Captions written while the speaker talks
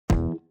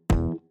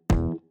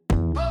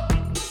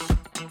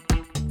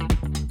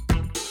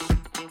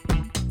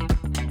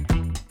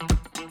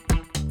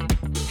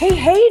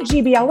Hey,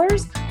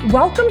 GBLers.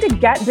 Welcome to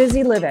Get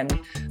Busy Livin',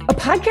 a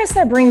podcast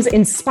that brings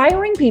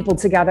inspiring people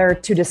together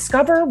to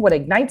discover what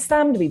ignites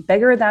them to be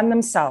bigger than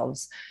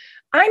themselves.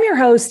 I'm your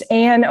host,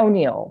 Anne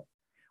O'Neill.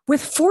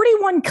 With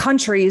 41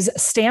 countries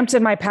stamped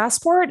in my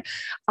passport,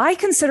 I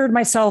considered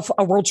myself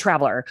a world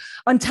traveler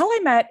until I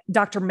met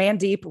Dr.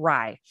 Mandeep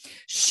Rai.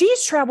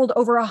 She's traveled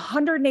over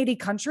 180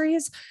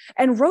 countries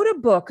and wrote a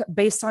book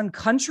based on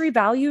country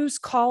values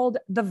called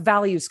The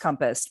Values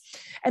Compass.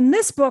 And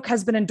this book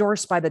has been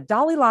endorsed by the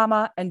Dalai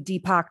Lama and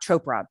Deepak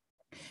Chopra.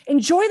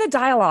 Enjoy the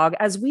dialogue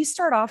as we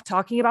start off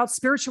talking about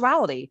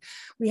spirituality.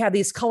 We had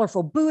these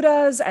colorful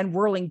Buddhas and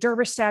whirling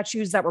dervish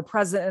statues that were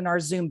present in our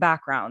Zoom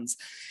backgrounds.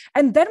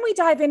 And then we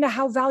dive into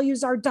how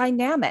values are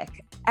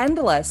dynamic,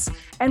 endless,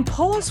 and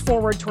pull us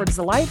forward towards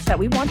the life that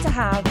we want to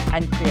have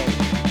and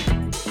create.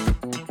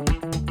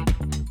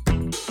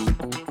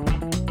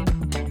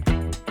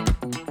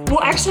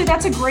 Well, actually,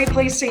 that's a great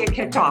place to get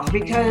kicked off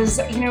because,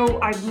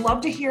 I'd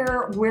love to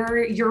hear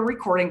where you're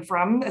recording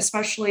from,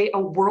 especially a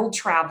world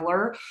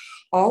traveler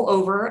all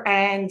over.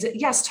 And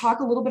yes, talk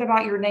a little bit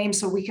about your name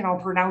so we can all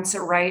pronounce it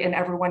right and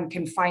everyone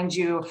can find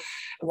you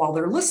while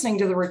they're listening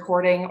to the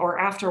recording or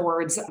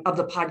afterwards of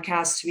the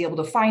podcast to be able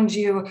to find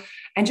you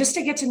and just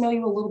to get to know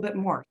you a little bit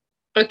more.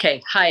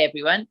 Okay. Hi,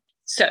 everyone.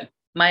 So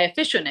my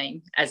official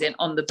name, as in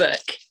on the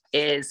book,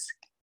 is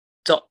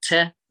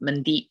Dr.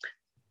 Mandeep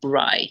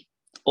Rai.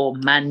 Or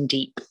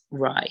Mandeep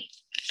Rai.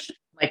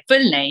 My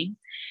full name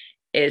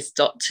is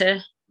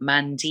Dr.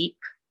 Mandeep.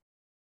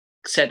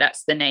 So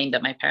that's the name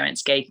that my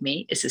parents gave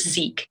me. It's a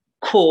Sikh.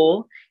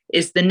 Kaur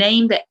is the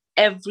name that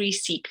every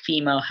Sikh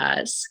female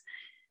has.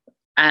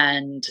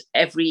 And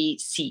every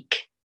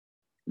Sikh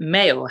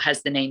male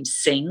has the name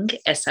Singh,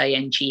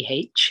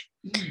 S-I-N-G-H.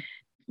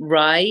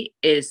 Rai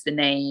is the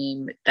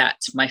name that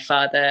my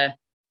father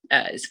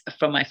is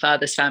from my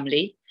father's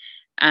family.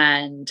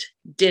 And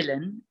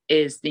Dylan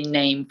is the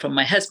name from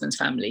my husband's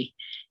family.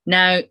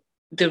 Now,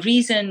 the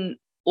reason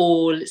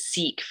all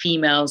Sikh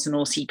females and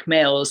all Sikh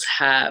males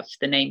have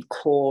the name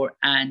Kaur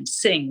and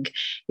Singh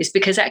is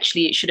because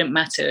actually it shouldn't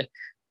matter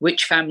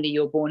which family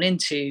you're born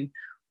into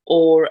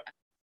or,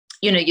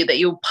 that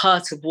you're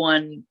part of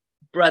one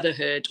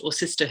brotherhood or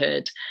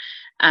sisterhood,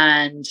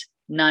 and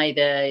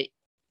neither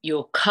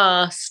your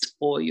caste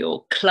or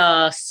your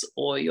class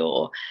or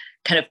your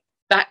kind of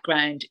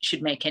background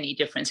should make any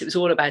difference. It was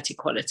all about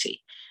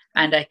equality.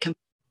 And I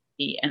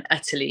completely and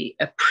utterly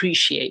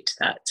appreciate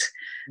that.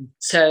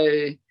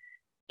 So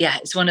yeah,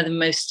 it's one of the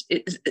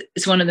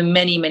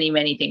many, many,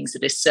 many things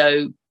that is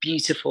so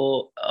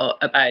beautiful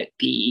about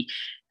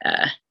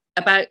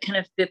kind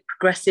of the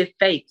progressive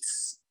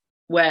faiths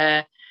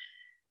where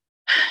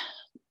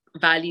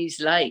values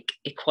like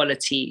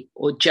equality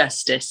or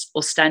justice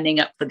or standing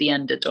up for the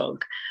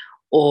underdog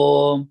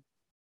or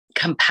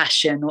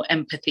compassion or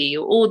empathy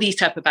or all these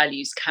type of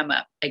values come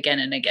up again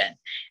and again.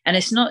 And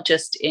it's not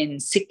just in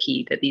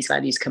Sikhi that these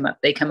values come up.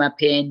 They come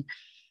up in,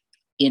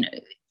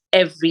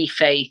 every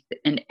faith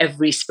and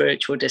every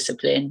spiritual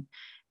discipline.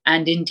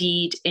 And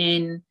indeed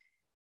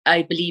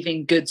I believe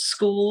in good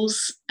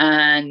schools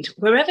and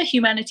wherever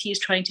humanity is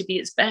trying to be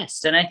its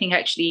best. And I think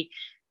actually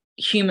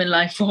human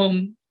life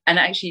form and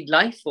actually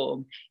life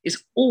form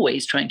is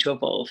always trying to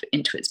evolve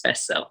into its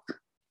best self.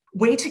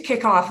 Way to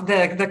kick off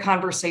the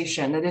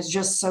conversation. It is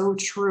just so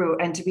true.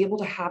 And to be able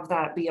to have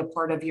that be a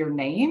part of your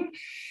name,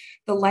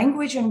 the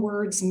language and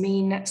words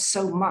mean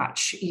so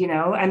much,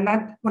 and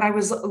that when I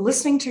was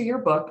listening to your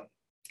book,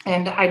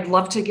 and I'd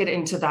love to get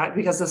into that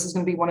because this is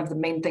going to be one of the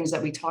main things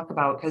that we talk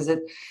about because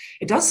it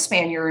does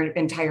span your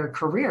entire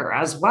career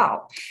as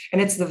well.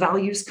 And it's the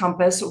Values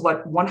Compass,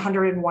 what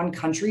 101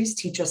 countries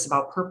teach us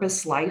about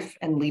purpose, life,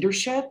 and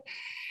leadership.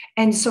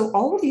 And so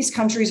all of these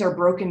countries are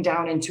broken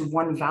down into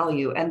one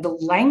value, and the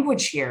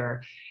language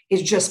here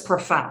is just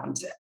profound.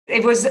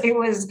 It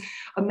was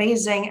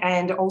amazing.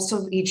 And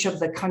also each of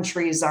the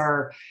countries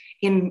are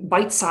in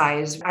bite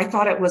size. I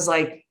thought it was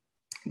like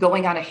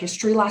going on a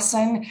history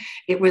lesson.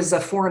 It was a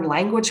foreign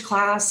language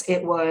class.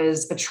 It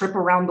was a trip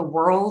around the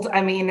world.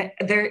 I mean,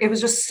 it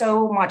was just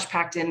so much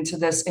packed into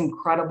this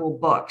incredible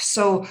book.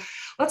 So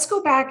let's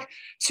go back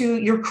to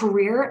your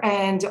career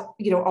and,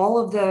 all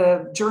of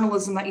the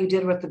journalism that you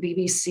did with the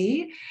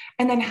BBC,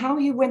 and then how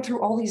you went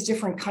through all these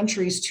different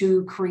countries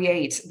to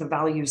create the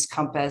Values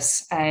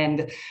Compass,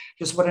 and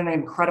just what an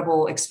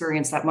incredible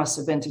experience that must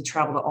have been to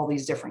travel to all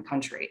these different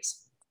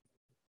countries.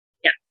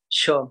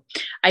 Sure.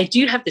 I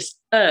do have this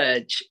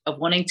urge of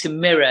wanting to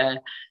mirror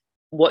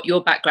what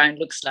your background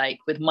looks like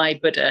with my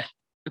Buddha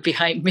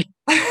behind me.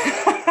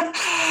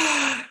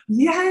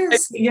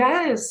 Yes.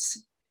 In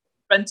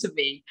front of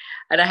me.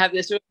 And I have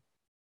this,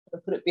 I'll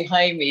put it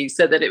behind me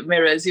so that it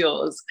mirrors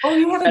yours. Oh,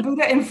 you have a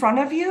Buddha in front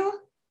of you?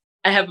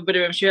 I have a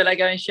Buddha. Shall I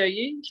go and show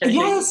you?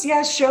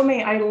 Yes, show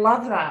me. I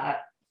love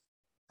that.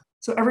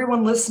 So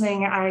everyone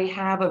listening, I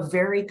have a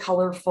very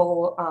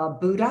colorful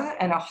Buddha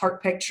and a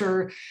heart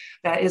picture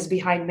that is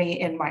behind me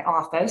in my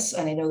office.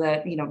 And I know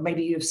that,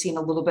 maybe you've seen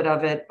a little bit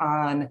of it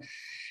on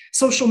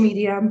social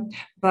media,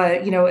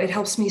 but, it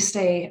helps me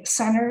stay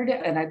centered.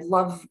 And I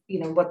love,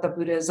 what the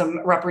Buddhism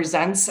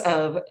represents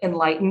of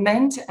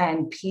enlightenment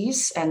and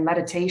peace and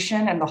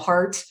meditation, and the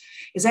heart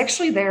is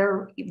actually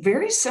there,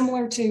 very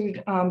similar to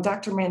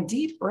Dr.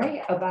 Mandeep,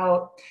 right?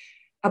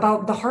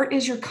 About the heart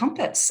is your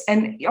compass.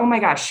 And oh my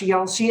gosh,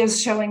 y'all, she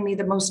is showing me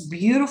the most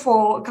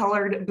beautiful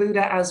colored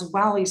Buddha as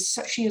well.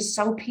 She is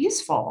so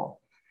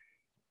peaceful.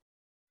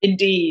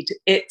 Indeed.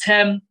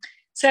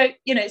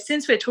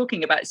 Since we're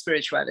talking about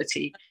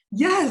spirituality.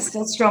 Yes,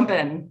 let's jump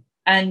in.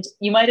 And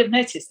you might have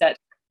noticed that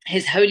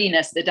His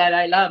Holiness, the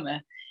Dalai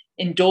Lama,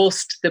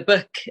 endorsed the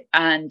book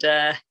and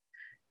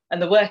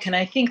the work. And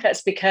I think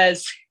that's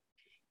because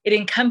it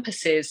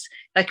encompasses,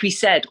 like we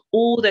said,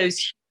 all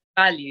those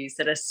values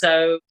that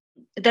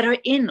are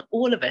in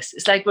all of us.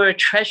 It's like we're a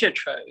treasure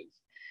trove.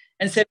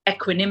 And so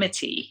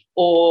equanimity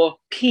or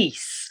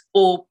peace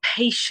or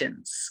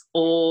patience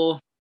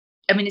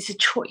it's a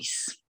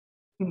choice.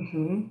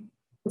 Mm-hmm.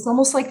 It's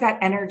almost like that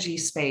energy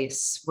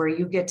space where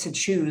you get to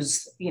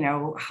choose,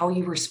 how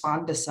you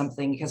respond to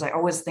something. Because I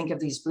always think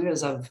of these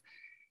Buddhas of,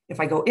 if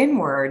I go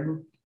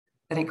inward,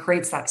 then it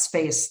creates that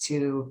space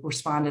to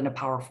respond in a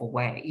powerful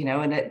way,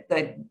 and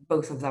that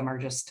both of them are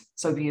just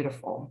so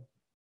beautiful.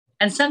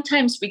 And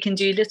sometimes we can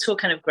do little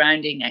kind of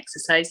grounding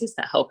exercises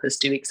that help us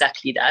do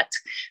exactly that.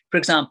 For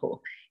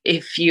example,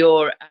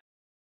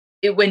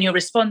 when you're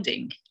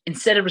responding,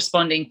 instead of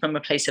responding from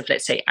a place of,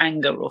 let's say,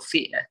 anger or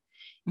fear,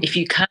 mm-hmm. if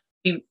you can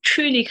be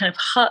truly kind of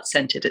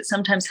heart-centered, it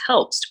sometimes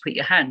helps to put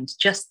your hand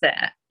just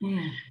there.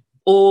 Mm.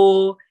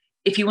 Or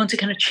if you want to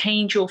kind of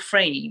change your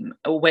frame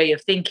or way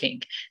of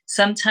thinking,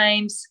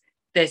 sometimes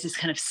there's this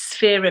kind of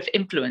sphere of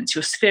influence.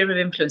 Your sphere of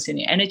influence and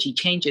your energy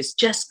changes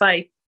just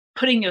by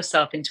putting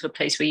yourself into a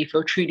place where you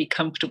feel truly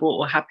comfortable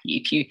or happy.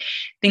 If you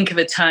think of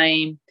a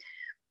time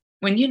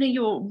when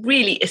you're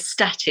really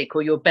ecstatic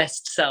or your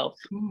best self,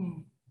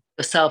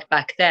 yourself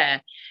back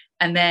there,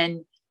 and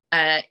then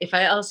if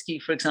I ask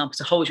you, for example,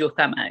 to hold your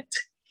thumb out,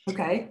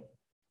 okay,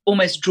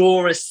 almost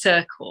draw a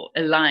circle,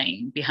 a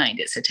line behind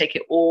it. So take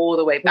it all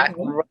the way back.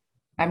 Okay.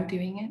 I'm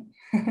doing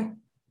it.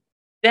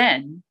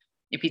 Then,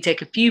 if you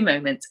take a few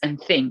moments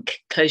and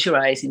close your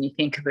eyes, and you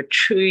think of a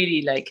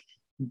truly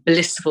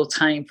blissful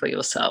time for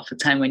yourself, a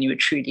time when you were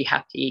truly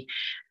happy,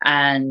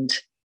 and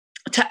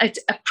a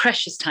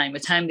precious time, a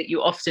time that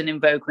you often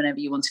invoke whenever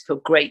you want to feel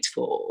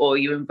grateful, or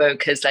you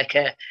invoke as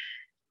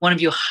one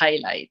of your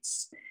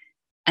highlights.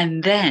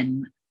 And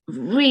then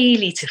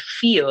really to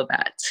feel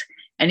that.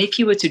 And if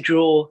you were to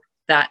draw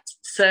that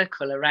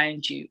circle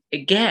around you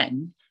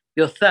again,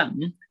 your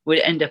thumb would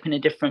end up in a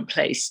different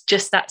place.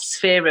 Just that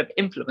sphere of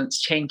influence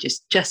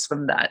changes just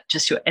from that.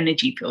 Just your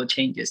energy field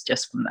changes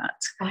just from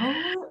that.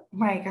 Oh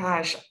my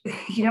gosh.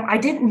 I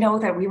didn't know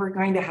that we were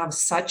going to have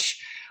such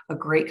a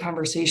great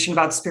conversation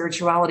about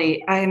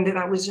spirituality. And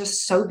that was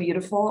just so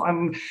beautiful.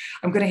 I'm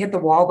going to hit the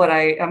wall, but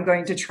I'm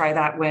going to try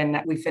that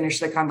when we finish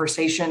the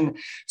conversation.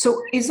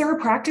 So is there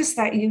a practice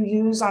that you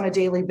use on a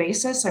daily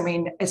basis? I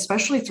mean,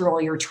 especially through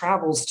all your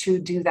travels, to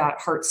do that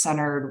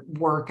heart-centered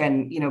work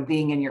and,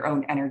 being in your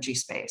own energy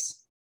space?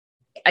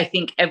 I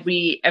think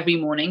every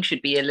morning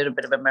should be a little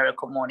bit of a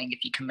miracle morning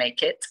if you can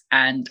make it.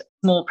 And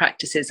small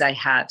practices I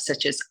have,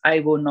 such as I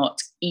will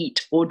not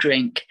eat or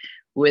drink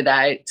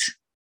without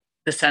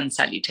the sun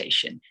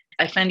salutation.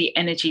 I find the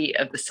energy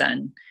of the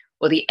sun,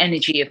 or the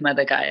energy of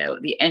Mother Gaia, or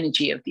the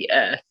energy of the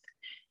earth,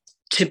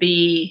 to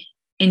be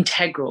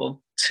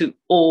integral to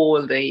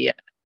all the,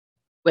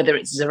 whether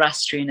it's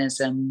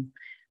Zoroastrianism,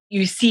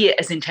 you see it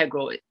as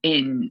integral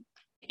in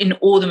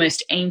all the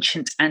most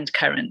ancient and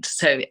current.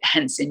 So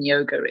hence in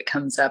yoga, it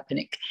comes up.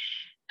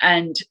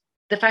 And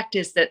the fact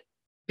is that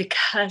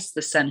because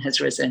the sun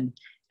has risen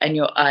and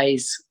your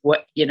eyes,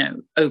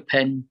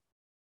 open,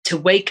 to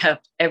wake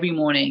up every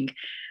morning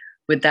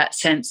with that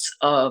sense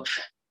of,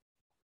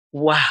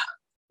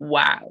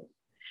 wow.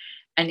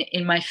 And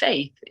in my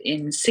faith,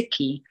 in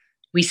Sikhi,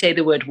 we say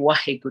the word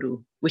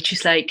Waheguru, which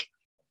is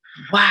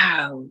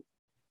wow,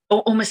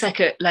 almost like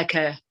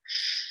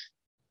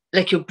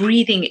you're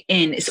breathing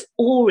in. It's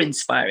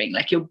awe-inspiring.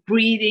 Like you're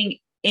breathing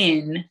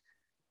in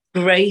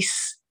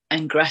grace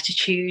and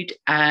gratitude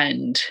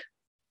and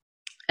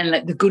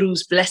like the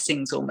Guru's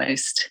blessings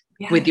almost.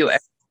 Yes. With your.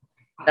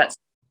 That's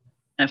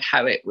kind of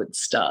how it would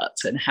start,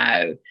 and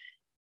how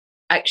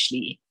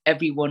actually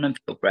every one of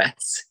your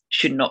breaths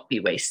should not be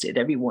wasted.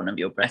 Every one of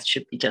your breaths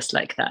should be just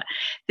like that.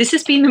 This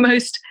has been the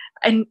most,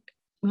 and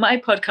my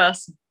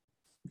podcast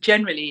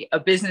generally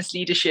a business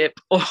leadership,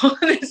 or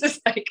this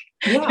is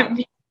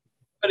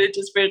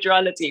into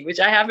spirituality, which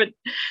I haven't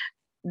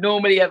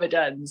normally ever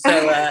done.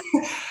 So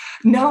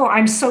no,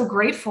 I'm so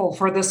grateful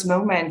for this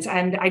moment.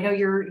 And I know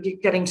you're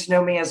getting to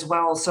know me as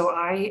well. So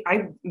I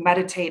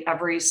meditate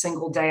every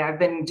single day. I've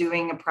been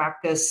doing a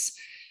practice,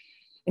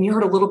 and you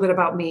heard a little bit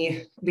about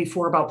me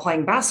before about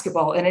playing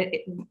basketball. And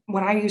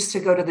when I used to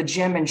go to the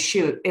gym and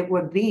shoot, it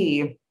would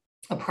be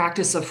a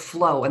practice of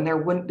flow, and there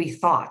wouldn't be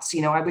thoughts.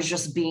 I was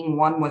just being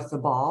one with the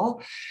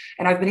ball.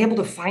 And I've been able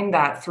to find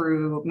that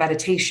through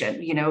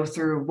meditation,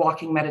 through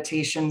walking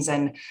meditations.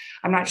 And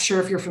I'm not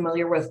sure if you're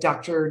familiar with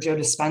Dr. Joe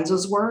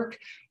Dispenza's work,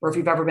 or if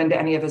you've ever been to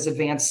any of his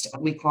advanced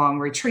week-long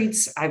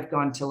retreats. I've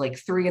gone to like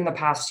 3 in the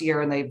past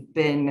year, and they've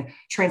been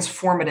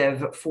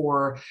transformative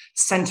for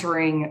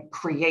centering,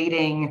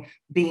 creating,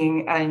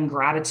 being in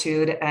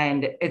gratitude.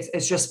 And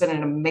it's just been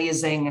an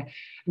amazing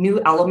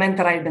new element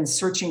that I've been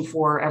searching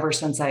for ever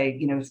since I,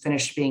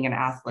 finished being an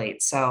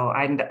athlete. So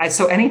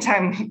so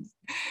anytime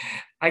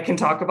I can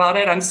talk about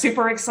it, I'm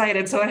super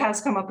excited. So it has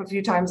come up a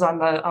few times on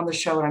the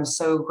show, and I'm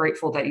so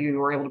grateful that you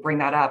were able to bring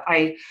that up.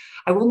 I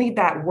will need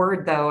that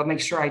word though, and make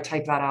sure I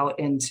type that out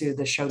into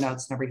the show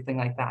notes and everything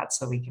like that,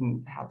 so we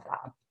can have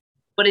that.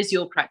 What is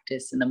your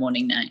practice in the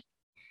morning now?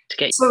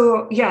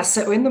 So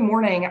in the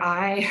morning,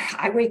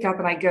 I wake up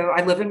and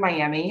I live in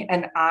Miami,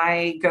 and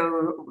I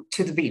go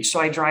to the beach. So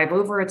I drive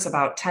over, it's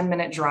about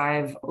 10-minute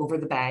drive over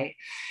the bay.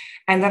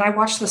 And then I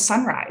watch the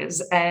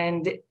sunrise.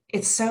 And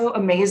it's so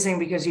amazing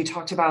because you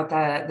talked about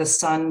the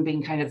sun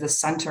being kind of the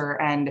center.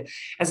 And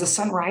as the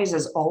sun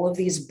rises, all of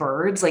these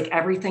birds, like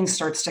everything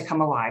starts to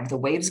come alive. The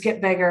waves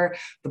get bigger,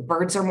 the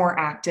birds are more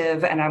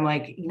active. And I'm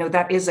like,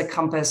 that is a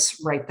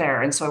compass right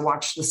there. And so I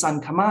watch the sun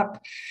come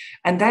up.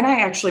 And then I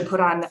actually put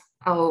on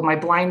my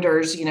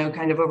blinders,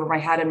 kind of over my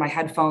head and my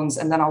headphones.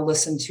 And then I'll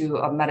listen to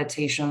a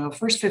meditation. The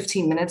first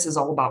 15 minutes is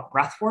all about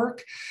breath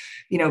work,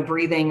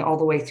 breathing all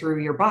the way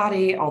through your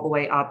body, all the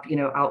way up,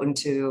 out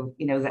into,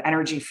 the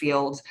energy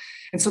field.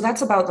 And so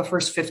that's about the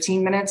first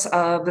 15 minutes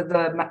of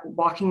the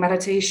walking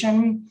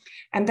meditation.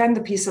 And then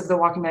the piece of the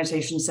walking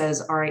meditation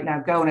says, all right, now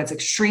go. And it's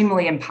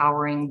extremely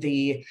empowering.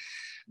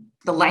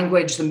 The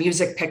language, the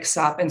music picks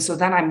up. And so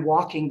then I'm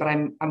walking, but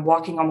I'm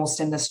walking almost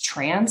in this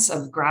trance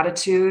of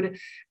gratitude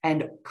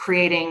and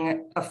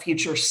creating a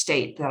future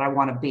state that I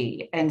want to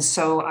be. And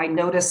so I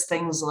notice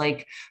things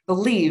like the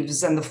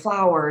leaves and the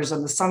flowers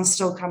and the sun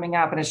still coming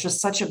up. And it's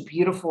just such a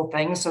beautiful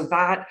thing. So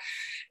that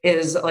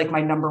is like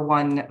my number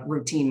one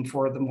routine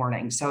for the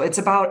morning. So it's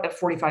about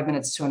 45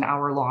 minutes to an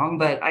hour long,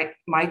 but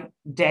my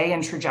day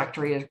and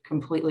trajectory is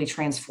completely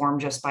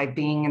transformed just by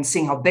being and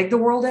seeing how big the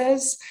world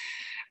is.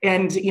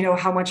 And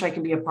how much I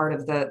can be a part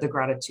of the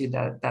gratitude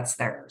that's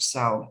there.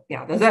 So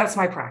that's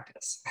my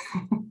practice.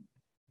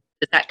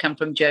 Does that come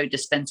from Joe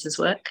Dispenza's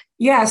work?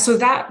 Yeah, so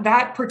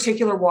that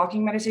particular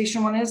walking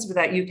meditation one is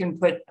that you can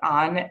put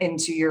on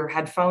into your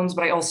headphones,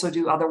 but I also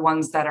do other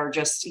ones that are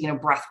just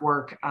breath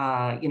work,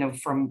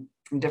 from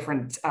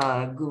different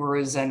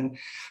gurus and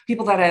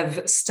people that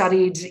have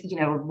studied,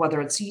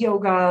 whether it's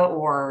yoga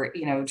or,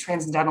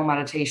 transcendental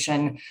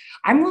meditation.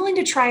 I'm willing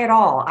to try it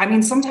all. I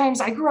mean,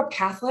 sometimes I grew up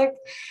Catholic,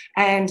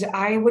 and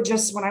I would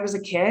just, when I was a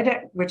kid,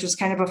 which is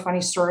kind of a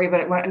funny story,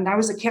 but when I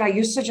was a kid, I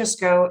used to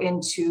just go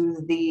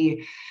into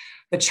the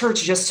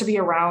church just to be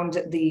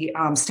around the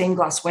stained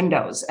glass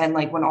windows and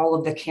like when all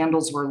of the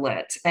candles were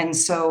lit. And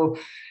so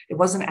it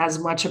wasn't as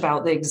much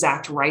about the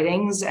exact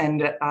writings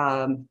and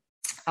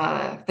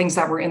things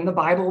that were in the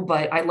Bible,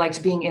 but I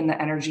liked being in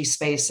the energy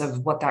space of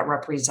what that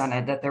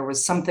represented, that there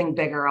was something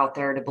bigger out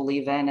there to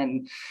believe in.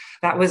 And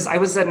I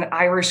was an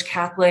Irish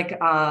Catholic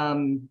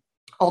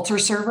altar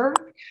server.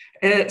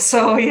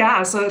 So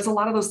it's a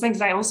lot of those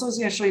things. And I also was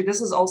going to show you,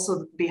 this is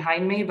also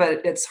behind me,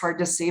 but it's hard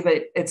to see,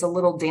 but it's a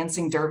little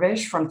dancing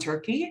dervish from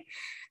Turkey,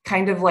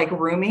 kind of like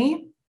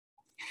Rumi.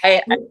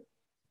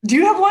 Do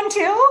you have one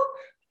too?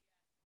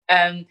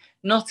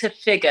 Not a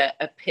figure,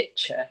 a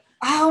picture.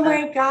 Oh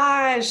my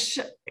gosh.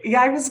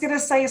 Yeah, I was going to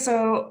say,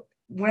 so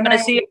when I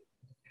see it.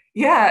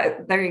 Yeah,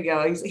 there you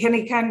go.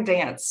 He can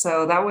dance.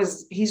 So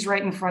he's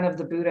right in front of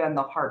the Buddha and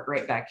the heart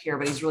right back here,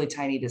 but he's really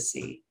tiny to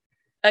see.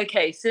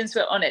 Okay, since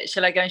we're on it,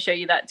 shall I go and show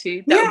you that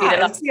too?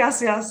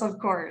 Yes, of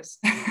course.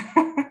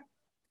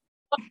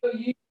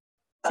 See,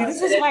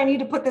 this is why I need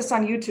to put this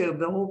on YouTube,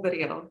 the whole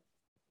video.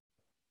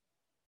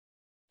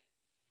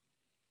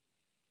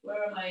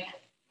 Where am I?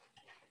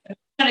 I'm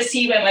trying to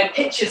see where my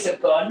pictures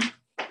have gone.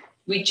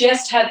 We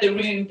just had the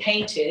room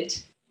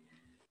painted.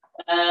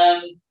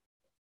 And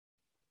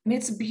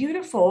it's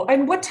beautiful.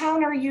 And what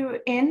town are you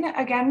in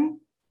again?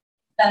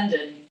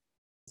 London.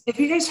 If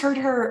you guys heard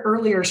her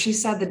earlier, she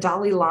said the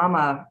Dalai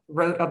Lama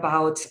wrote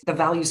about the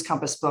Values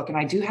Compass book, and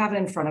I do have it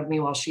in front of me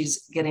while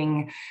she's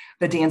getting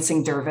the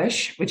Dancing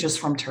Dervish, which is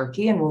from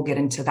Turkey, and we'll get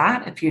into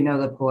that. If you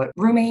know the poet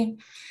Rumi,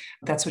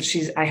 that's what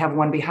I have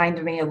one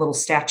behind me, a little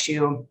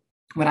statue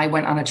when I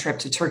went on a trip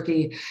to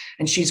Turkey,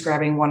 and she's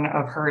grabbing one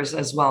of hers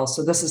as well.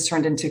 So this has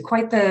turned into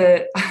quite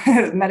the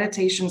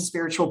meditation,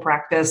 spiritual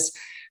practice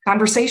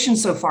conversation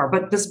so far,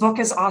 but this book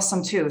is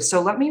awesome too.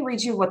 So let me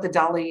read you what the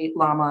Dalai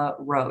Lama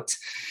wrote.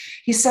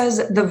 He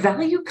says, the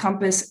value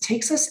compass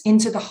takes us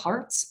into the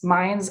hearts,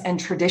 minds, and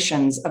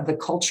traditions of the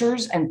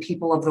cultures and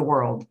people of the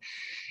world.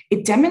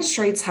 It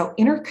demonstrates how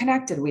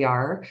interconnected we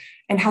are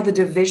and how the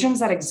divisions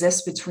that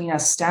exist between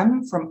us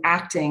stem from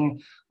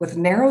acting with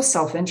narrow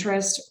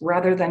self-interest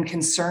rather than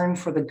concern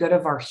for the good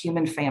of our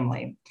human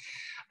family.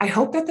 I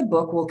hope that the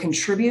book will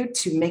contribute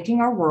to making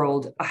our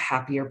world a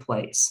happier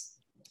place.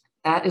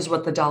 That is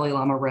what the Dalai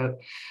Lama wrote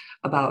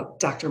about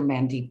Dr.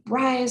 Mandeep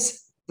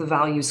Rai's The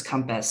Values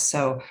Compass.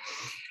 So,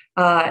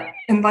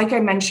 and like I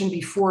mentioned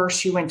before,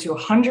 she went to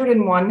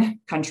 101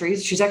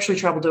 countries. She's actually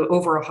traveled to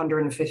over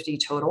 150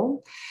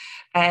 total.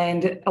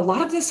 And a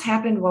lot of this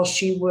happened while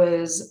she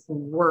was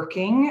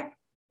working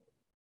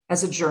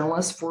as a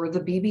journalist for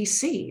the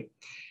BBC.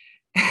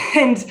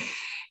 And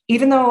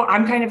even though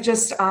I'm kind of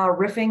just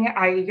riffing,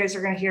 you guys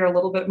are going to hear a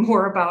little bit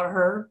more about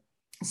her.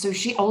 So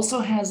she also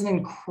has an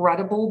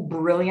incredible,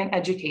 brilliant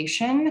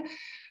education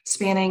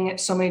spanning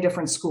so many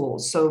different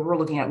schools. So we're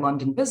looking at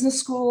London Business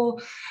School,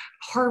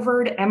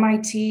 Harvard,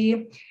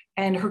 MIT,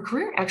 and her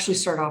career actually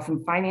started off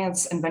in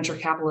finance and venture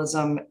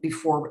capitalism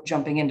before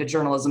jumping into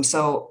journalism.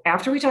 So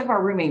after we talk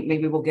about Rumi,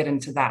 maybe we'll get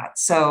into that.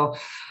 So,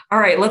 all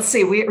right, let's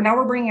see.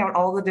 We're bringing out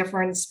all the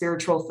different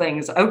spiritual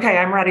things. Okay,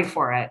 I'm ready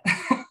for it.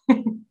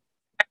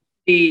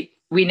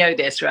 We know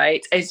this,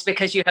 right? It's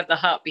because you have the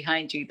heart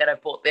behind you that I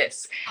bought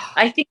this.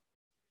 I think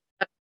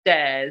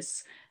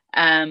upstairs,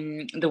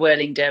 the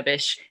whirling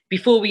dervish.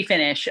 Before we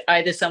finish,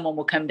 either someone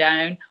will come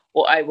down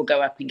or I will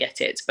go up and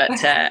get it. But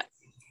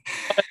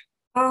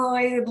oh,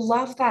 I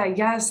love that.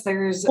 Yes,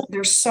 there's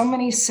so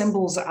many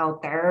symbols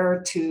out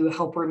there to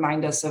help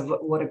remind us of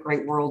what a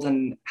great world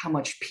and how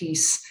much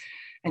peace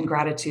and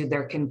gratitude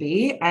there can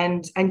be,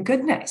 and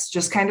goodness,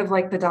 just kind of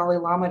like the Dalai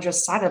Lama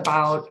just said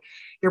about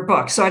your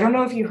book. So I don't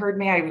know if you heard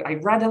me. I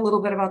read a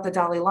little bit about the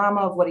Dalai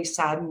Lama, of what he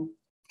said,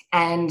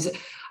 and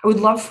I would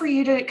love for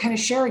you to kind of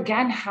share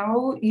again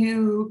how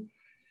you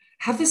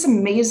have this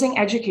amazing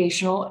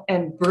educational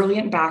and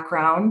brilliant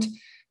background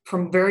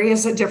from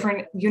various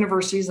different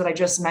universities that I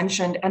just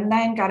mentioned, and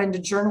then got into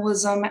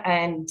journalism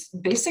and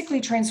basically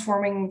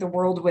transforming the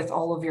world with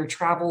all of your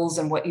travels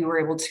and what you were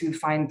able to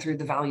find through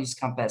the Values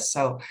Compass.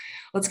 So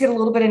let's get a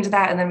little bit into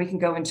that, and then we can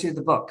go into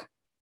the book.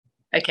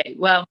 Okay,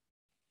 well,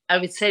 I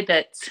would say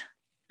that,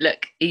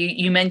 look,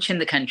 you mentioned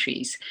the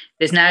countries.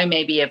 There's now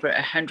maybe over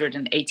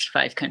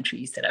 185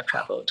 countries that I've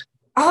traveled.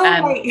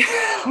 Oh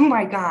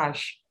my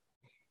gosh.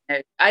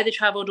 Either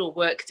traveled or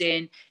worked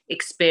in,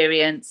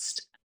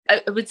 experienced.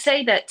 I would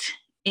say that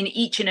in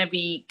each and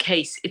every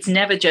case, it's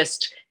never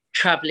just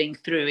traveling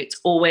through. It's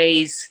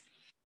always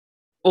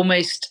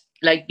almost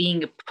like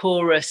being a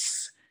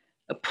porous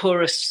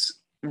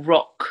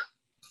rock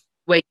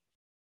where you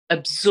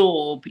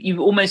absorb.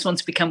 You almost want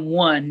to become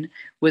one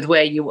with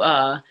where you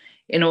are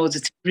in order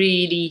to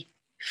really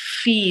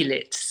feel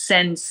it,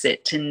 sense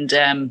it,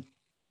 and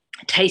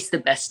taste the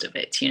best of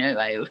it.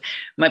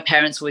 My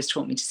parents always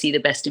taught me to see the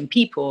best in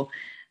people,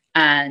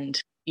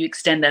 and you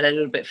extend that a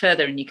little bit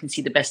further and you can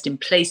see the best in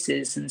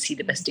places and see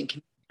the best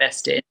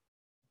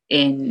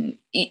in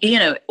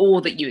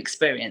all that you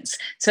experience.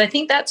 So I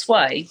think that's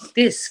why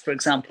this, for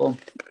example,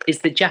 is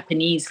the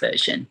Japanese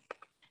version.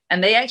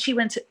 And they actually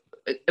went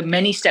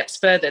many steps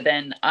further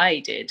than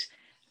I did.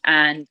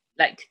 And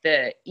like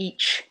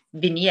each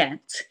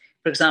vignette,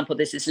 for example,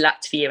 this is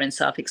Latvia and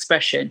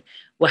self-expression,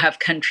 will have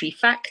country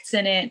facts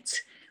in it.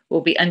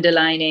 We'll be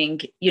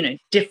underlining,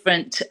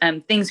 different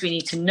things we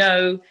need to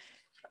know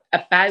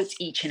about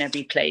each and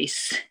every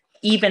place,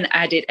 even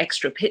added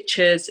extra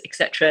pictures,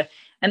 etc.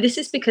 And this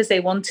is because they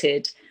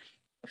wanted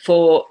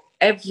for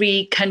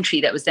every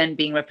country that was then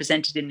being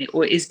represented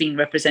is being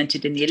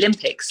represented in the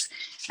Olympics,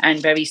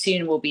 and very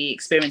soon we'll be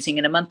experiencing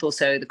in a month or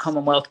so the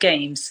Commonwealth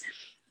Games,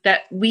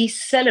 that we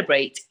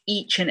celebrate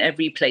each and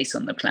every place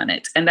on the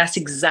planet. And that's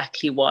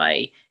exactly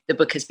why the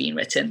book has been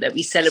written, that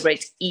we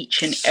celebrate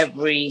each and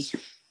every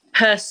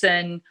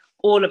person,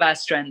 all of our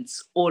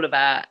strengths, all of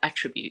our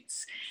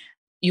attributes.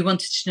 You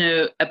wanted to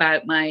know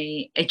about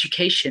my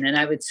education, and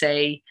I would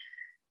say,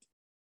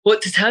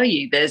 what to tell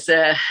you?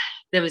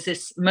 There was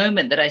this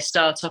moment that I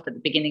start off at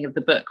the beginning of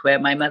the book where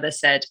my mother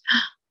said,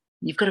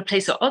 "You've got a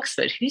place at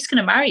Oxford. Who's going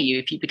to marry you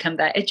if you become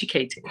that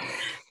educated?"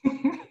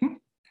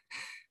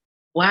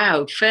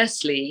 Wow.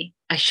 Firstly,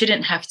 I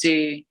shouldn't have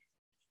to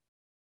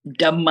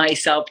dumb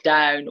myself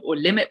down or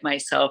limit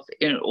myself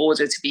in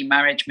order to be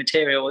marriage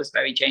material, as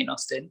very Jane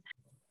Austen.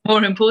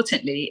 More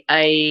importantly,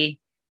 I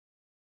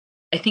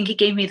think it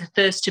gave me the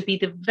thirst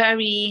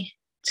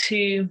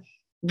to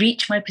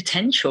reach my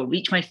potential,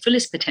 reach my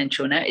fullest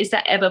potential. Now, is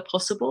that ever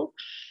possible?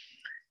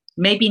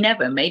 Maybe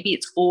never. Maybe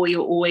it's all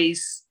you're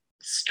always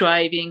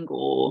striving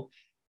or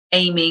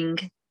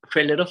aiming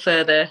for a little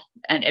further.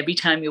 And every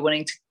time you're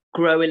wanting to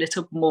grow a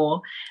little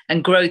more.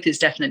 And growth is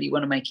definitely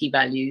one of my key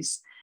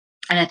values.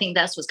 And I think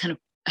that's what's kind of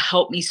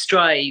helped me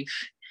strive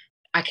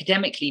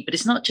academically. But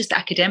it's not just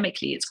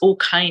academically, it's all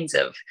kinds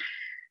of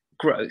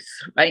growth,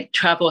 right?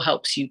 Travel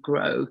helps you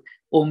grow,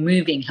 or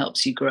moving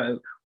helps you grow.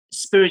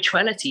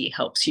 Spirituality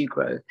helps you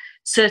grow.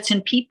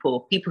 Certain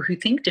people who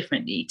think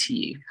differently to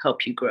you,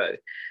 help you grow.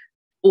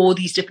 All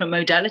these different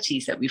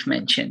modalities that we've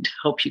mentioned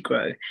help you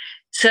grow.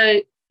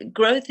 So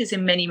growth is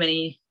in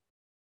many,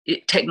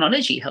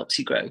 technology helps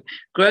you grow.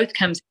 Growth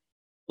comes in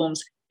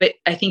forms, but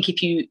I think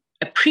if you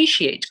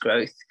appreciate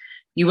growth,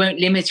 you won't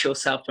limit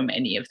yourself from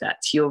any of that.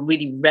 You'll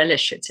really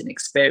relish it and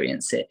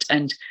experience it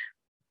and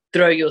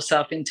throw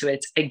yourself into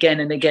it again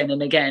and again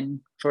and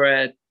again for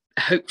a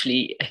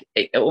hopefully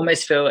it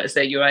almost feel as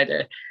though you're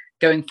either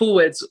going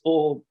forwards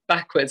or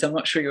backwards. I'm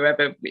not sure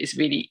it's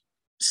really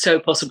so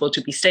possible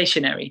to be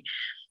stationary.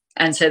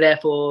 And so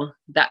therefore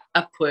that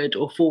upward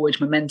or forward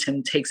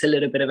momentum takes a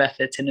little bit of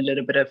effort and a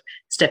little bit of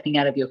stepping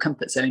out of your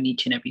comfort zone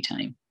each and every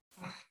time.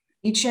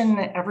 Each and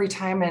every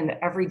time and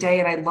every day.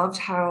 And I loved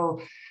how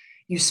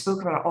you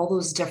spoke about all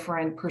those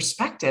different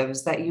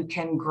perspectives that you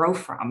can grow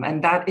from.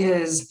 And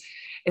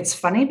it's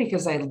funny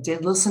because I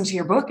did listen to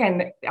your book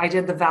and I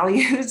did the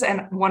values,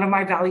 and one of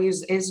my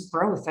values is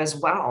growth as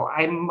well.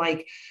 I'm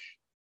like,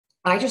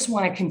 I just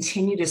want to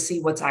continue to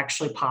see what's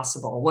actually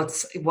possible.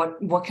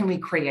 What can we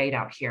create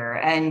out here?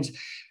 And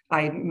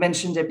I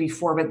mentioned it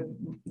before,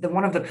 but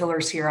one of the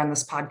pillars here on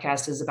this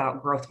podcast is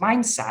about growth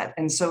mindset.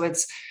 And so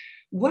it's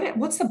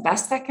what's the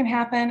best that can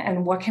happen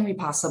and what can we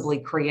possibly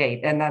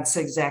create? And that's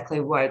exactly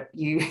what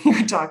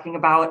you're talking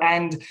about.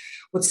 And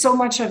what so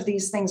much of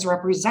these things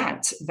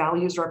represent,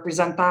 values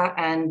represent that,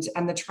 and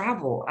the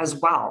travel as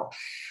well.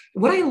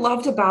 What I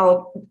loved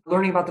about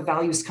learning about the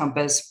values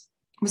compass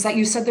was that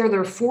you said there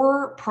are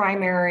 4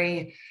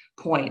 primary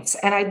points.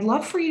 And I'd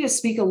love for you to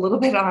speak a little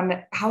bit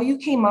on how you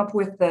came up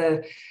with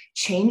the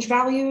change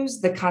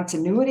values, the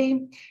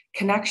continuity,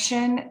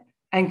 connection,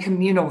 and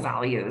communal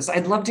values.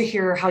 I'd love to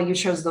hear how you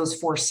chose those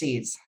 4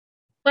 C's.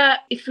 Well,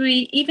 if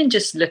we even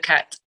just look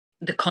at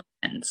the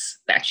contents,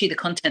 actually the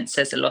content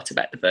says a lot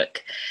about the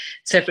book.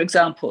 So for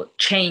example,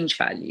 change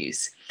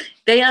values,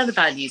 they are the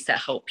values that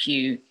help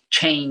you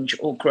change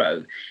or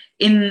grow.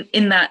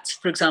 In that,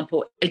 for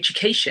example,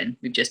 education,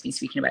 we've just been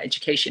speaking about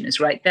education, is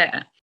right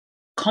there.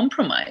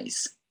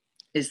 Compromise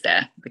is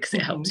there because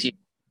it helps you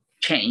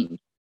change.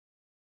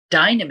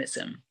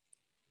 Dynamism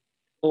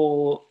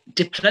or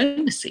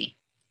diplomacy.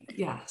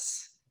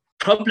 Yes.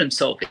 Problem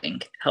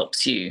solving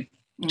helps you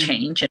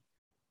change.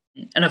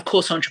 And of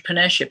course,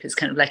 entrepreneurship is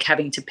kind of like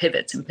having to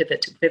pivot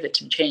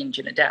and change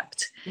and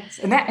adapt. Yes.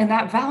 And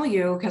that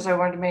value, because I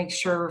wanted to make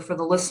sure for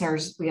the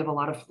listeners, we have a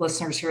lot of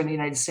listeners here in the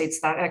United States,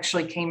 that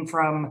actually came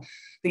from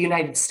the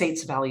United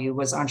States value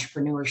was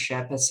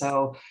entrepreneurship. And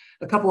so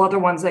a couple other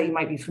ones that you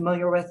might be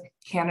familiar with,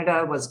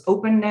 Canada was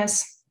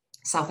openness,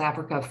 South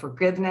Africa,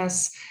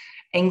 forgiveness,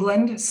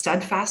 England,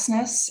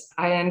 steadfastness.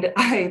 And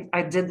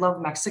I did love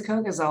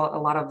Mexico because a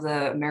lot of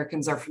the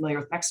Americans are familiar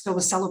with Mexico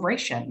with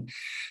celebration.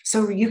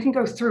 So you can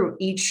go through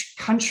each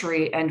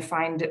country and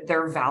find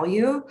their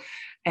value.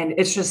 And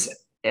it's just,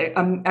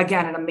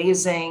 again, an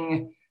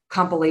amazing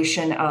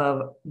compilation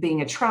of being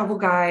a travel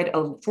guide,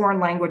 a foreign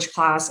language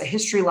class, a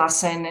history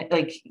lesson.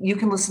 Like you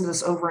can listen to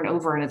this over and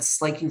over, and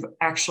it's like you've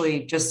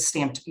actually just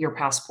stamped your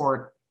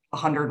passport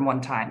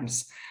 101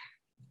 times.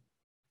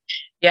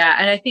 Yeah,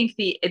 and I think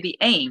the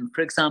aim,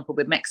 for example,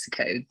 with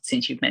Mexico,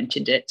 since you've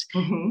mentioned it,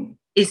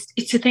 is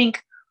to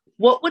think,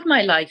 what would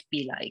my life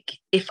be like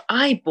if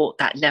I brought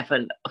that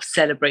level of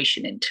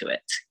celebration into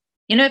it?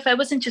 You know, if I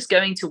wasn't just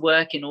going to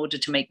work in order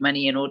to make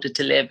money, in order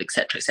to live, et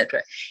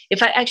cetera,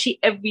 if I actually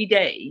every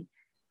day,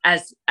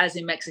 as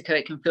in Mexico,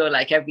 it can feel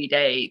like every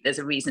day there's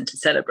a reason to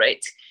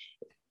celebrate.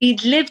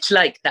 If we lived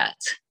like that,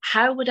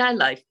 how would our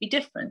life be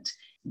different?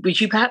 Would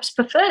you perhaps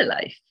prefer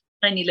life?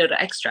 Tiny little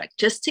extract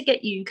just to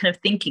get you kind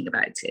of thinking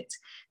about it.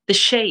 The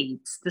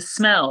shades, the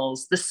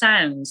smells, the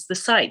sounds, the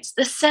sights,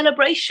 the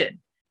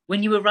celebration.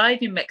 When you arrive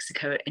in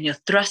Mexico and you're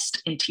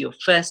thrust into your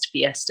first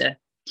fiesta,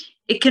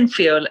 it can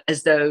feel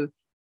as though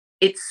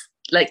it's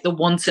like the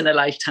once in a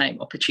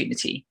lifetime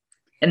opportunity.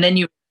 And then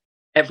you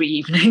every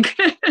evening.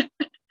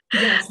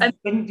 Yes,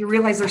 and you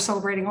realize they're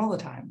celebrating all the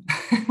time.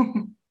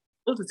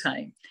 All the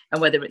time. And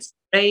whether it's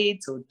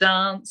parades or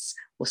dance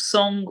or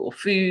song or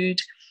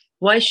food,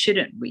 why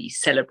shouldn't we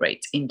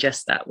celebrate in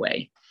just that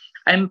way?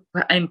 I'm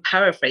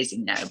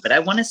paraphrasing now, but I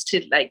want us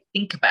to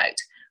think about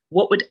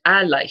what would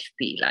our life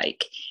be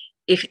like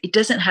if it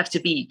doesn't have to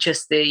be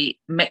just the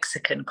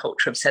Mexican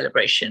culture of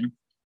celebration,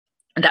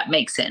 and that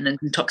makes it an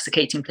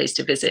intoxicating place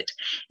to visit.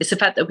 It's the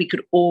fact that we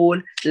could all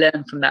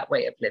learn from that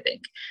way of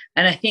living.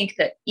 And I think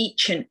that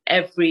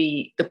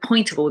the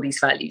point of all these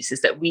values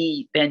is that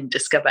we then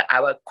discover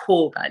our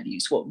core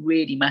values, what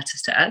really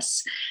matters to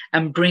us,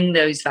 and bring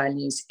those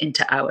values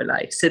into our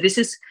life. So this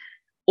is,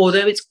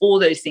 although it's all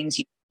those things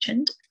you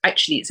mentioned,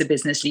 actually it's a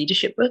business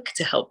leadership book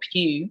to help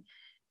you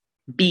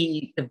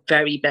be the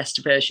very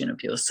best version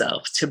of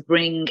yourself, to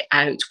bring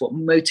out what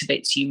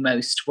motivates you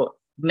most, what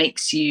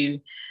makes you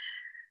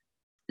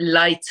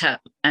light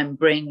up and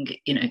bring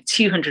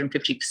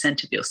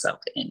 250% of yourself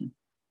in.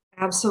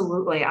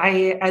 Absolutely.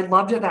 I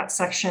loved that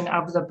section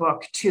of the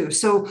book too.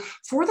 So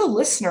for the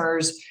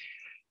listeners,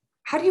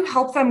 how do you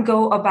help them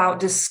go about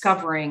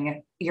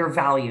discovering your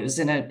values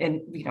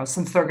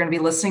since they're going to be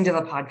listening to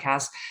the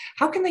podcast?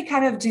 How can they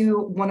kind of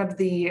do one of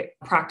the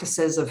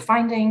practices of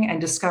finding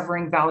and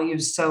discovering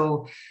values,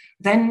 so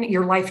then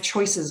your life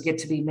choices get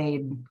to be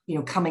made,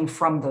 coming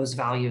from those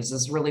values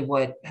is really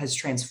what has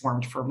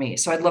transformed for me.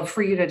 So I'd love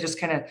for you to just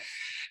kind of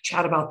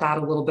chat about that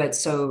a little bit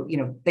so,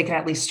 they can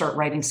at least start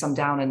writing some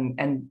down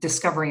and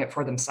discovering it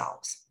for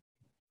themselves.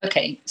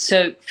 Okay,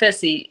 so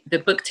firstly, the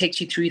book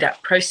takes you through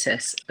that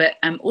process, but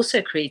I'm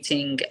also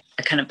creating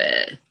a kind of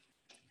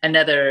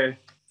another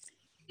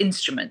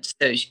instrument,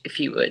 so if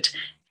you would.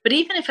 But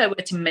even if I were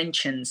to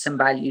mention some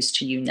values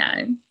to you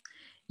now,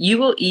 you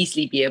will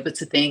easily be able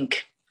to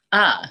think,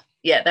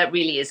 yeah, that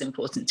really is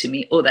important to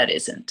me, or that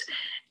isn't.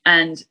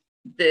 And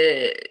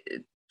the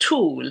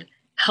tool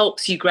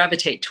helps you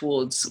gravitate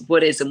towards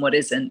what is and what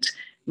isn't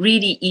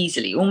really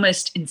easily,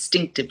 almost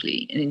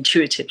instinctively and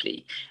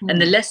intuitively.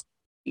 And the less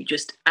you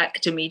just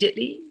act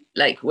immediately,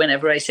 like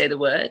whenever I say the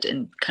word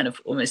and kind of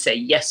almost say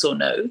yes or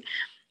no,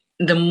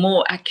 the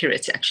more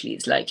accurate actually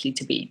it's likely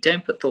to be.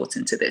 Don't put thought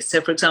into this.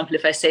 So, for example,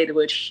 if I say the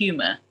word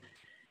humor,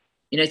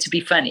 to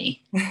be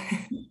funny,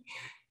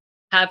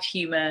 have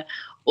humor,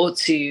 or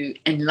to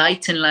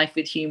enlighten life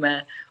with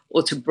humor,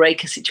 or to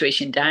break a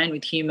situation down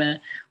with humor,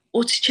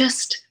 or to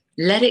just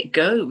let it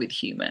go with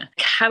humor.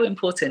 How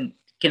important,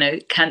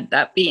 can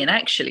that be? And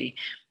actually,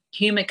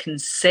 humor can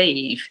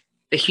save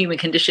the human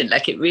condition.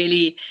 Like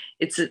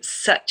it's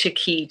such a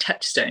key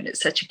touchstone.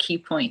 It's such a key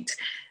point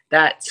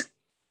that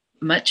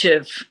much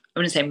of, I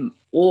wouldn't say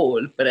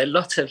all, but a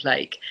lot of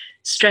like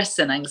stress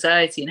and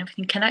anxiety and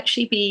everything can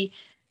actually be,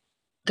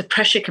 the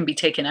pressure can be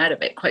taken out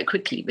of it quite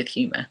quickly with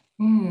humor.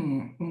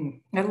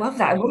 I love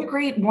that. What a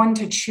great one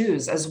to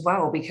choose as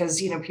well,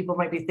 because, people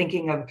might be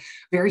thinking of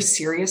very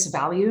serious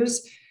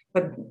values,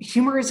 but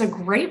humor is a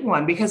great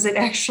one because it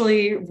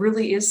actually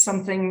really is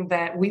something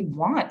that we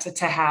want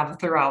to have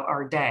throughout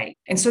our day.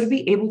 And so to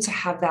be able to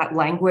have that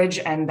language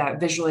and that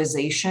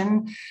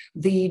visualization,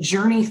 the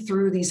journey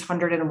through these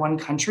 101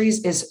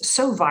 countries is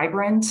so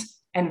vibrant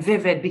and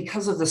vivid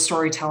because of the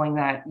storytelling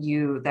that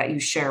you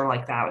share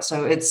like that.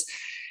 So it's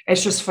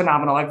just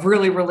phenomenal. I've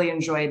really, really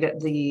enjoyed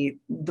the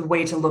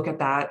way to look at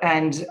that.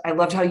 And I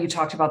loved how you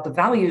talked about the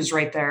values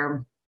right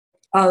there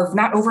of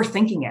not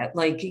overthinking it.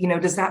 Like,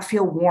 does that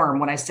feel warm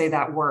when I say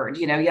that word,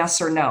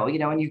 yes or no,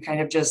 and you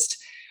kind of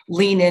just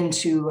lean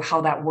into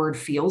how that word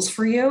feels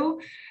for you.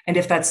 And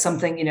if that's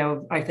something,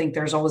 I think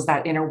there's always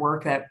that inner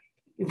work that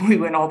we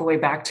went all the way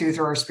back to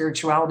through our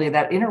spirituality,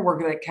 that inner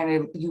work that kind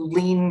of you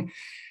lean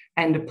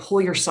and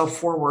pull yourself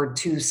forward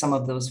to some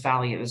of those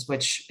values,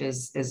 which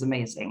is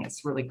amazing.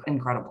 It's really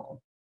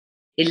incredible.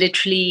 It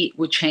literally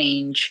will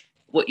change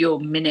what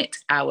your minute,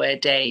 hour,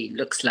 day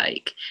looks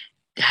like,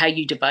 how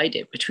you divide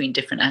it between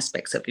different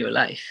aspects of your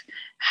life,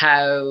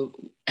 how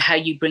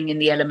you bring in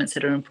the elements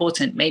that are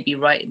important, maybe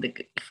right in the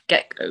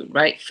get-go,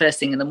 right? First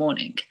thing in the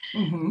morning.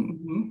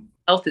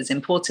 Health is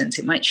important.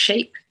 It might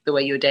shape the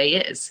way your day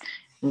is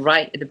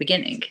right at the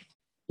beginning.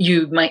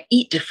 You might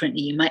eat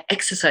differently, you might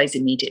exercise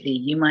immediately,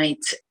 you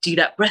might do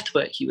that breath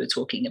work you were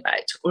talking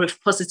about, or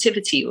if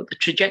positivity or the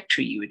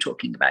trajectory you were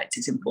talking about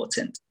is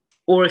important,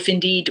 or if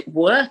indeed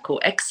work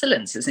or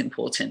excellence is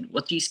important,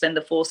 what do you spend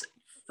the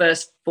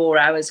first 4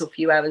 hours or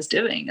few hours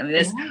doing? I mean,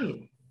 there's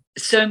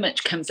so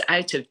much comes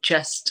out of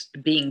just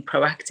being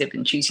proactive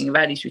and choosing your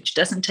values, which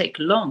doesn't take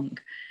long,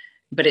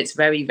 but it's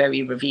very,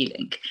 very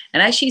revealing.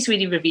 And actually it's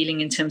really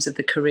revealing in terms of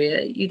the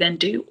career you then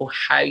do, or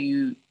how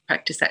you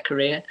practice that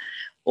career,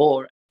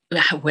 or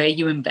where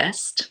you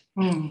invest.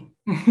 Not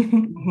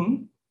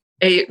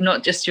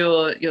just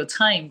your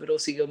time, but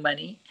also your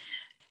money,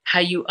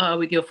 how you are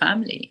with your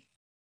family.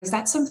 Is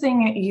that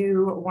something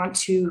you want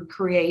to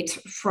create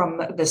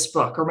from this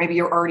book, or maybe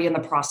you're already in the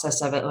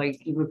process of it?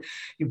 Like you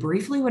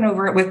briefly went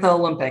over it with the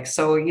Olympics,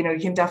 so you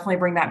can definitely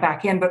bring that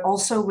back in, but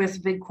also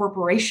with big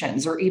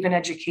corporations or even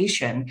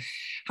education.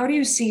 How do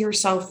you see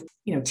yourself,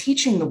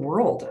 teaching the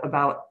world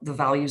about the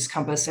values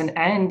compass,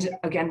 and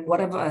again,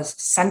 what of a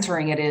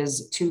centering it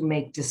is to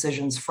make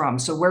decisions from?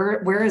 So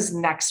where is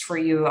next for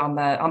you on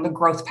the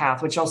growth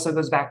path, which also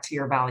goes back to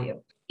your value?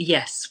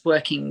 Yes,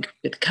 working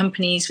with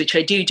companies, which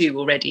I do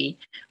already,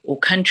 or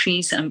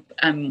countries.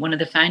 I'm one of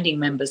the founding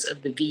members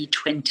of the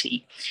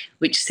V20,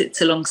 which sits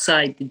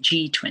alongside the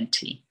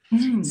G20.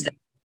 So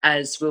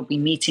as we'll be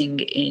meeting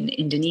in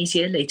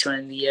Indonesia later on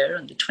in the year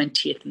on the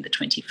 20th and the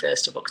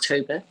 21st of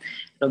October,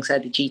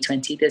 alongside the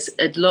G20, there's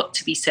a lot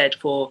to be said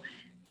for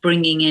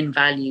bringing in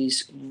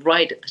values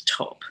right at the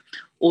top.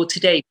 Or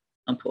today,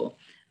 for example,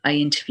 I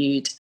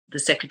interviewed the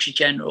Secretary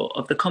General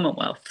of the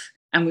Commonwealth,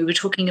 and we were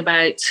talking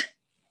about,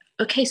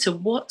 okay, so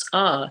what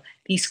are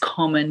these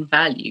common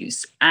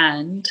values?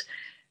 And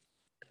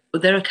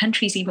there are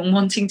countries even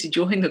wanting to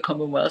join the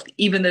Commonwealth,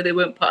 even though they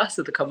weren't part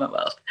of the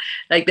Commonwealth.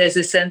 Like there's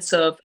a sense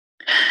of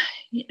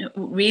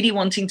really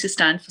wanting to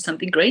stand for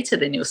something greater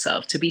than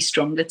yourself, to be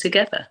stronger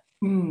together.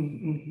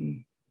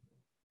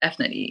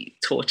 Definitely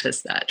taught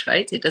us that,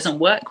 right? It doesn't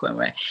work when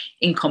we're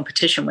in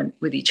competition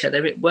with each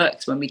other. It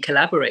works when we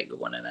collaborate with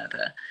one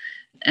another.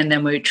 And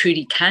then we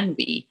truly can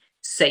be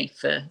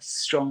safer,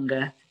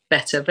 stronger,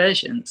 better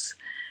versions.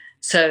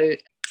 So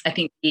I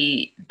think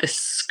the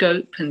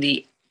scope and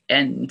the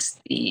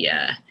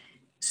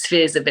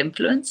spheres of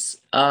influence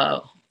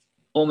are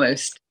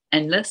almost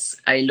endless.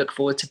 I look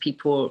forward to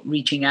people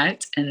reaching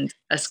out and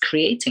us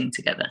creating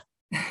together.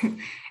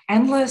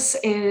 Endless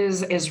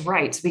is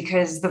right,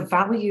 because the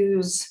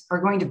values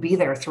are going to be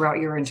there throughout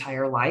your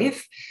entire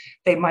life.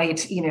 They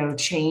might,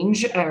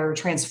 change or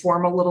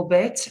transform a little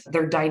bit.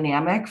 They're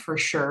dynamic for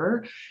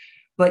sure.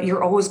 but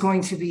you're always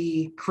going to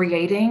be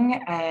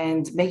creating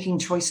and making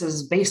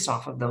choices based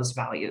off of those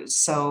values.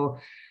 So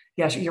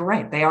yes, you're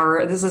right.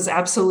 This is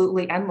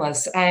absolutely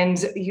endless. And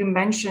you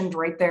mentioned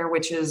right there,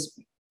 which is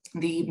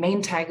the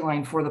main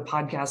tagline for the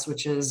podcast,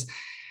 which is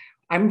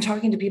I'm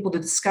talking to people to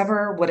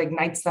discover what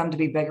ignites them to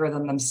be bigger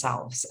than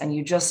themselves. And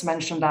you just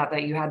mentioned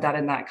that you had that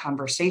in that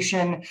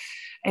conversation.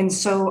 And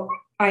so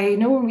I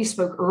know when we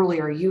spoke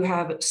earlier, you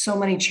have so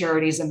many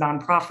charities and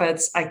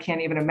nonprofits. I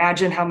can't even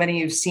imagine how many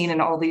you've seen in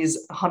all these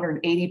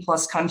 180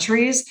 plus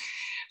countries.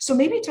 So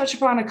maybe touch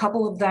upon a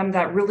couple of them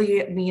that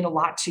really mean a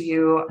lot to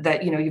you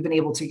that you've been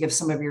able to give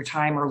some of your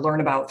time or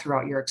learn about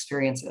throughout your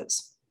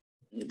experiences.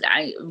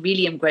 I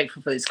really am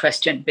grateful for this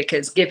question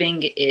because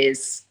giving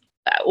is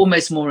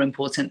almost more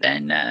important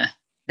than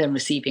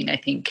receiving. I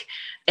think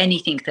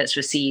anything that's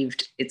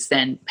received, it's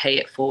then pay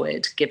it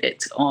forward, give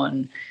it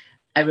on.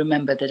 I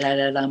remember the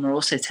Dalai Lama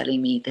also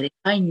telling me that if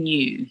I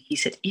knew, he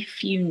said,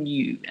 if you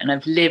knew, and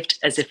I've lived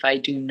as if I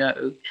do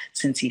know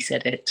since he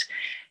said it,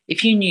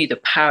 if you knew the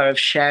power of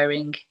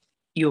sharing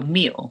your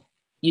meal,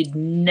 you'd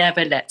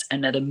never let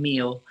another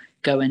meal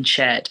go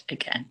unshared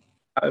again.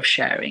 Power of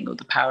sharing or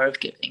the power of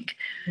giving.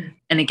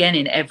 And again,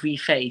 in every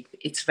faith,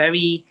 it's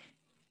very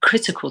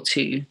critical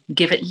to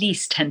give at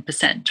least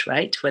 10%,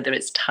 right? Whether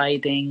it's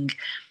tithing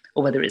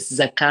or whether it's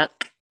zakat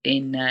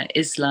in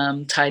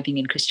Islam, tithing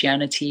in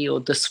Christianity,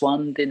 or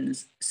daswand in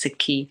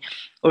Sikhi,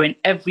 or in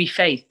every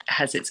faith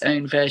has its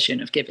own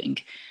version of giving.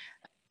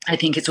 I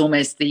think it's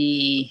almost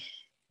the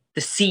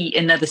seed,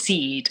 another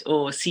seed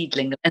or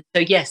seedling. And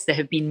so, yes, there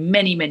have been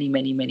many, many,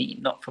 many, many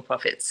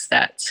not-for-profits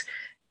that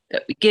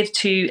we give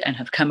to and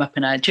have come up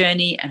in our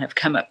journey and have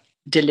come up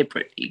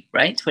deliberately,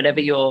 right? Whatever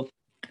your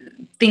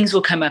things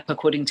will come up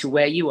according to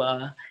where you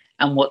are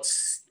and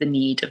what's the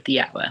need of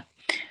the hour.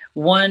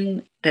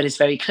 One that is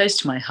very close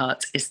to my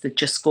heart is the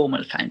Just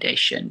Gormal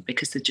Foundation,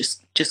 because the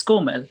Just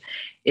Gormal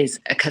is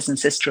a cousin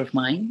sister of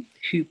mine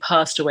who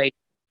passed away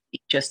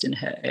just in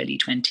her early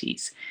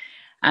 20s.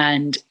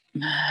 And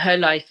her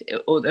life,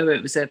 although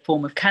it was a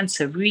form of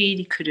cancer,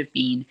 really could have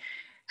been,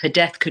 her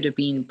death could have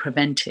been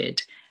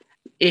prevented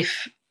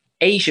if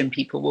Asian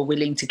people were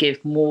willing to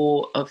give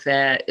more of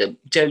their,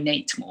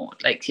 donate more,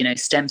 like,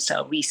 stem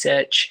cell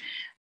research,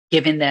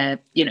 giving their,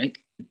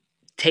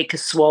 take a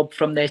swab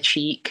from their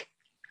cheek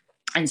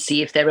and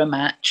see if they're a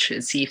match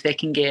and see if they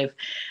can give.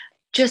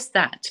 Just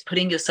that,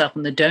 putting yourself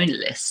on the donor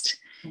list.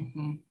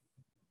 Mm-hmm.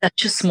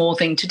 That's a small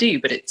thing to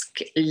do, but it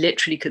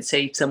literally could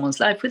save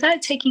someone's life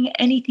without taking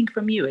anything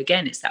from you.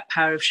 Again, it's that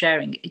power of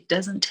sharing. It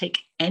doesn't take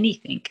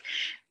anything,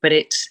 but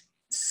it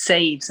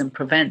saves and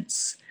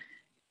prevents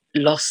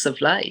loss of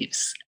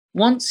lives.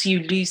 Once you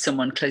lose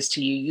someone close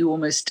to you, you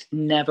almost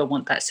never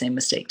want that same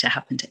mistake to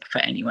happen for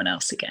anyone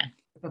else again.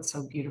 That's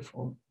so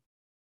beautiful.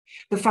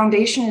 The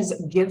foundation is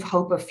Give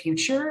Hope a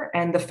Future,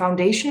 and the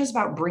foundation is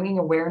about bringing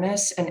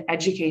awareness and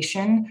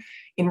education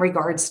in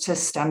regards to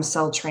stem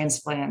cell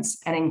transplants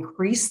and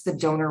increase the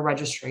donor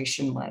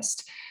registration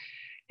list.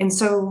 And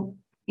so,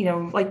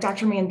 like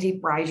Dr. Mandeep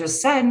Rai just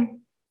said,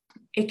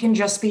 it can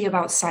just be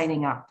about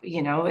signing up.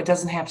 It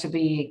doesn't have to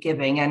be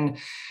giving. And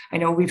I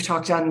know we've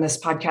talked on this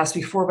podcast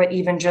before, but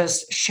even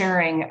just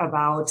sharing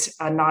about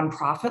a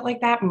nonprofit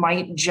like that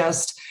might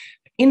just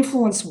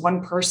influence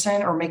one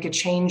person or make a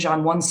change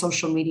on one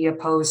social media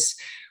post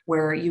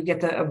where you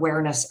get the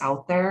awareness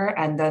out there.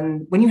 And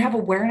then when you have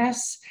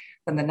awareness,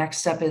 then the next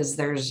step is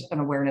there's an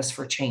awareness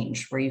for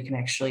change where you can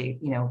actually,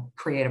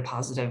 create a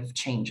positive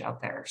change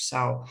out there.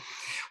 So,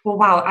 well,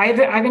 wow,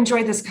 I've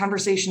enjoyed this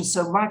conversation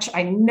so much.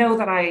 I know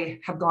that I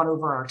have gone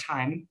over our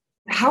time.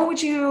 How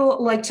would you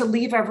like to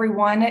leave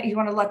everyone? You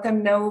want to let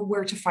them know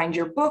where to find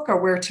your book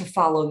or where to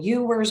follow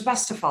you? Where is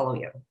best to follow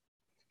you?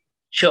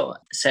 Sure.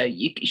 So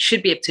you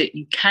should be able to,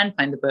 you can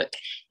find the book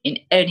in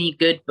any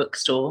good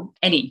bookstore,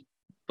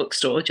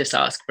 just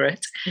ask for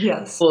it.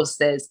 Yes. Of course,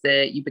 there's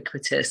the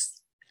ubiquitous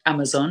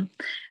Amazon,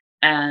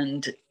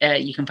 and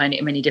you can find it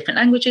in many different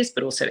languages,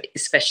 but also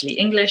especially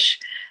English.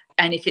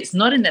 And if it's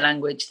not in the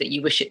language that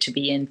you wish it to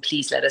be in,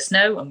 please let us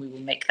know and we will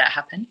make that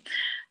happen.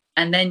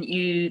 And then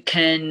you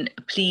can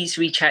please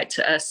reach out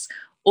to us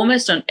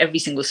almost on every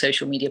single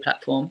social media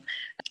platform.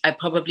 I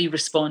probably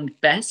respond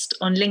best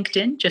on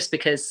LinkedIn just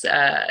because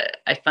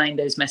I find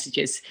those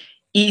messages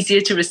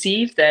easier to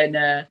receive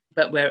than,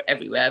 but we're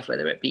everywhere,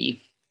 whether it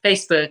be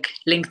Facebook,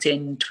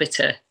 LinkedIn,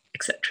 Twitter,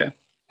 etc.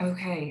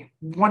 Okay,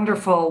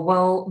 wonderful.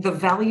 Well, the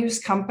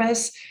Values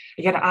Compass,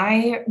 again,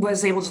 I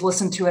was able to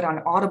listen to it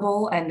on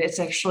Audible, and it's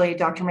actually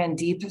Dr.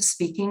 Mandeep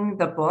speaking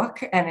the book,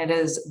 and it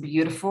is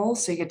beautiful.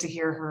 So you get to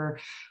hear her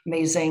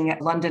amazing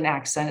London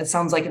accent. It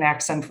sounds like an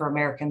accent for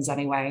Americans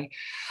anyway.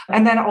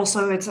 And then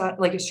also it's,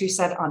 like she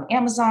said, on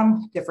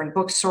Amazon, different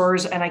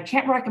bookstores, and I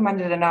can't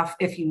recommend it enough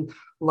if you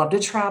love to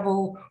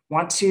travel,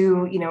 want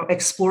to,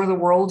 explore the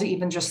world,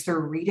 even just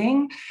through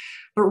reading.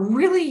 But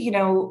really,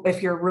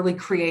 if you're really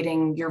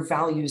creating your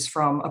values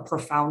from a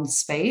profound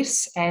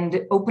space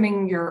and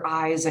opening your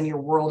eyes and your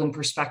world and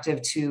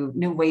perspective to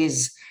new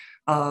ways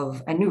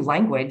of a new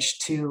language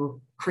to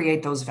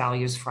create those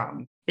values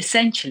from.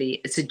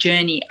 essentially it's a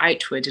journey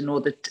outward in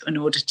order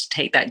to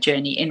take that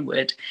journey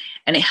inward.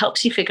 And it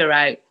helps you figure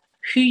out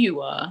who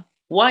you are,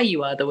 why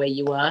you are the way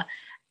you are,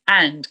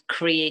 and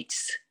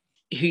creates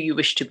who you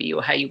wish to be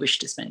or how you wish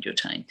to spend your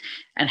time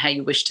and how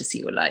you wish to see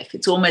your life.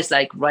 It's almost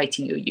like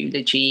writing your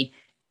eulogy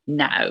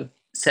now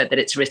so that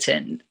it's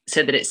written,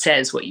 so that it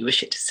says what you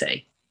wish it to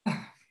say.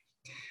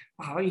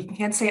 Wow, you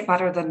can't say it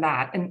better than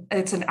that. And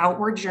it's an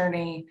outward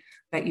journey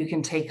that you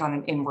can take on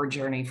an inward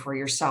journey for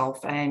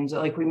yourself. And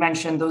like we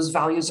mentioned, those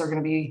values are going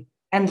to be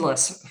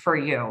endless for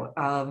you,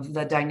 of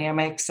the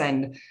dynamics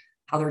and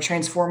how they're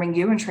transforming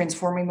you and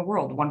transforming the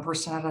world one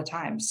person at a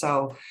time.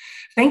 So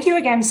thank you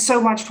again so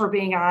much for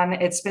being on.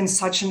 It's been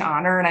such an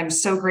honor, and I'm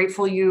so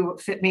grateful you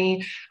fit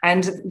me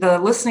and the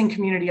listening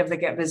community of the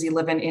Get Busy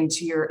Living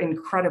into your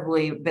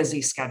incredibly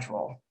busy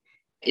schedule.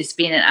 It's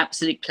been an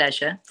absolute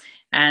pleasure.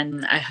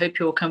 And I hope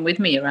you'll come with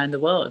me around the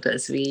world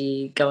as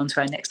we go on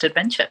to our next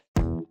adventure.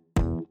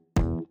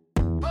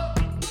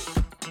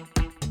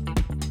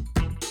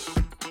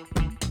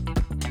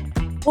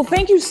 Well,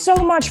 thank you so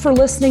much for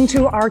listening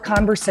to our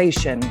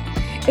conversation.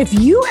 If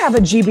you have a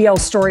GBL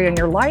story in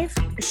your life,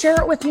 share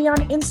it with me on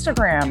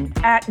Instagram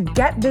at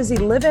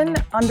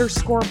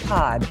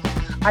getbusylivin_pod.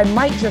 I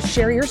might just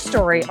share your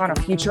story on a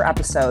future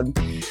episode.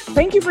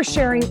 Thank you for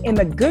sharing in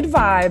the good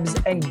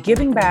vibes and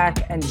giving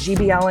back and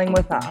GBLing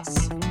with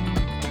us.